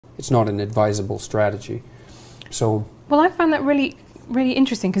it's not an advisable strategy. So, well, I found that really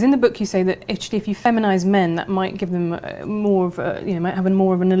interesting, because in the book you say that actually if you feminize men, that might give them more of a, might have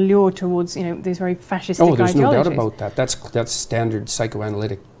more of an allure towards, these very fascist ideologies. Oh, there's no doubt about that. That's standard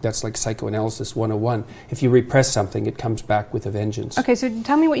psychoanalytic. That's like psychoanalysis 101. If you repress something, it comes back with a vengeance. Okay, so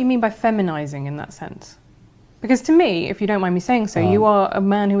tell me what you mean by feminizing in that sense. Because to me, if you don't mind me saying so, you are a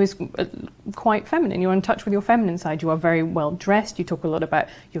man who is quite feminine. You're in touch with your feminine side. You are very well dressed. You talk a lot about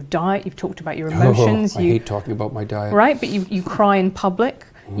your diet. You've talked about your emotions. I hate talking about my diet. Right, but you cry in public.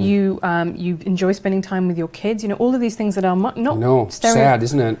 You enjoy spending time with your kids. All of these things that are not sad,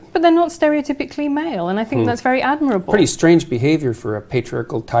 isn't it? But they're not stereotypically male, and I think that's very admirable. Pretty strange behavior for a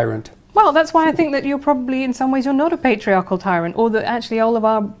patriarchal tyrant. Well, that's why I think that you're probably, in some ways, you're not a patriarchal tyrant, or that actually all of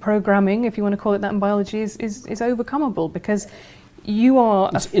our programming, if you want to call it that in biology, is overcomable, because you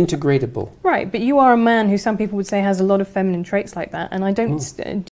are... It's integratable. Right, but you are a man who some people would say has a lot of feminine traits like that, and I don't...